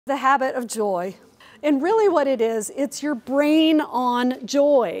The habit of joy. And really what it is, it's your brain on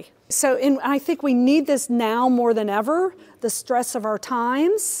joy. So I think we need this now more than ever, the stress of our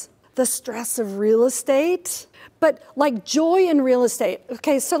times, the stress of real estate, but like joy in real estate.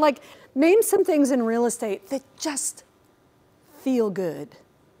 Okay, so like name some things in real estate that just feel good.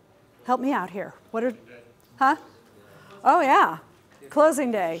 Help me out here. What are, huh? Oh yeah,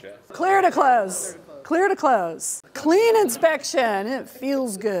 closing day. Clear to close. Clear to close. Clean inspection, it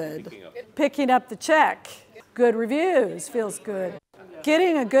feels good. Picking up the check. Good reviews, feels good.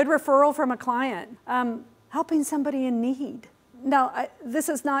 Getting a good referral from a client. Helping somebody in need. Now, this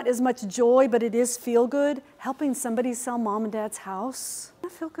is not as much joy, but it is feel good. Helping somebody sell mom and dad's house.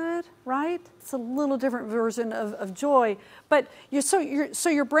 That feel good, right? It's a little different version of joy. But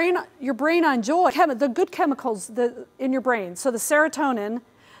your brain on joy, the good chemicals in your brain, so the serotonin.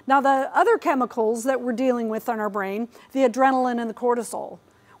 Now the other chemicals that we're dealing with on our brain, the adrenaline and the cortisol,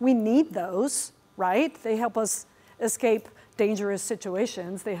 we need those, right? They help us escape dangerous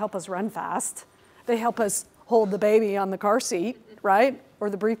situations. They help us run fast. They help us hold the baby on the car seat, right?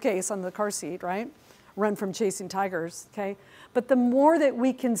 Or the briefcase on the car seat, right? Run from chasing tigers, okay? But the more that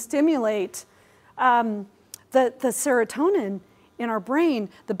we can stimulate the serotonin in our brain,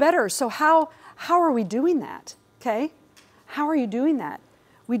 the better. So how are we doing that, okay? How are you doing that?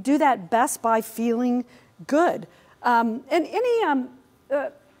 We do that best by feeling good. And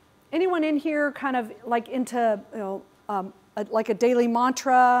anyone in here kind of like into, like a daily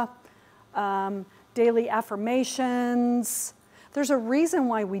mantra, daily affirmations? There's a reason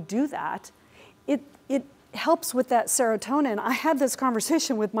why we do that. It helps with that serotonin. I had this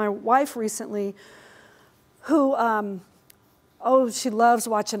conversation with my wife recently who, she loves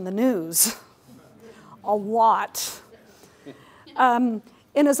watching the news a lot.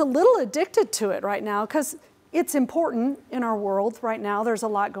 And is a little addicted to it right now because it's important in our world right now. There's a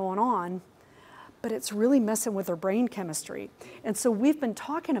lot going on, but it's really messing with her brain chemistry. And so we've been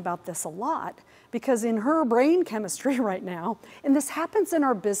talking about this a lot because in her brain chemistry right now, and this happens in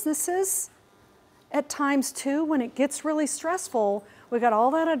our businesses at times too, when it gets really stressful, we got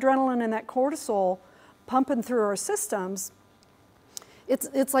all that adrenaline and that cortisol pumping through our systems.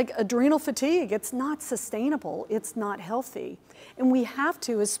 It's like adrenal fatigue. It's not sustainable. It's not healthy. And we have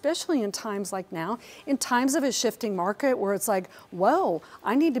to, especially in times like now, in times of a shifting market where it's like, whoa,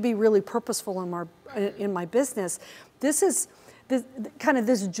 I need to be really purposeful in my business. This is kind of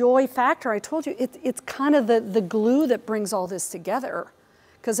this joy factor. I told you, it's kind of the glue that brings all this together.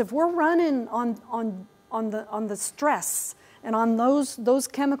 Because if we're running on the stress and on those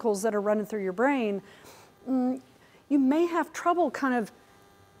chemicals that are running through your brain, you may have trouble kind of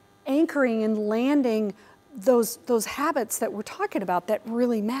anchoring and landing those habits that we're talking about that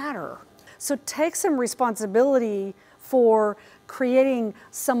really matter. So take some responsibility for creating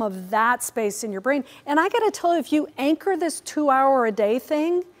some of that space in your brain. And I gotta tell you, if you anchor this 2-hour-a-day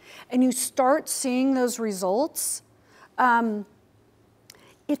thing and you start seeing those results, guys,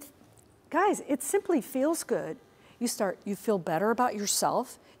 it simply feels good. You feel better about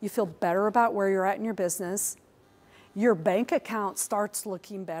yourself. You feel better about where you're at in your business. Your bank account starts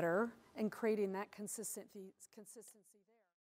looking better and creating that consistency.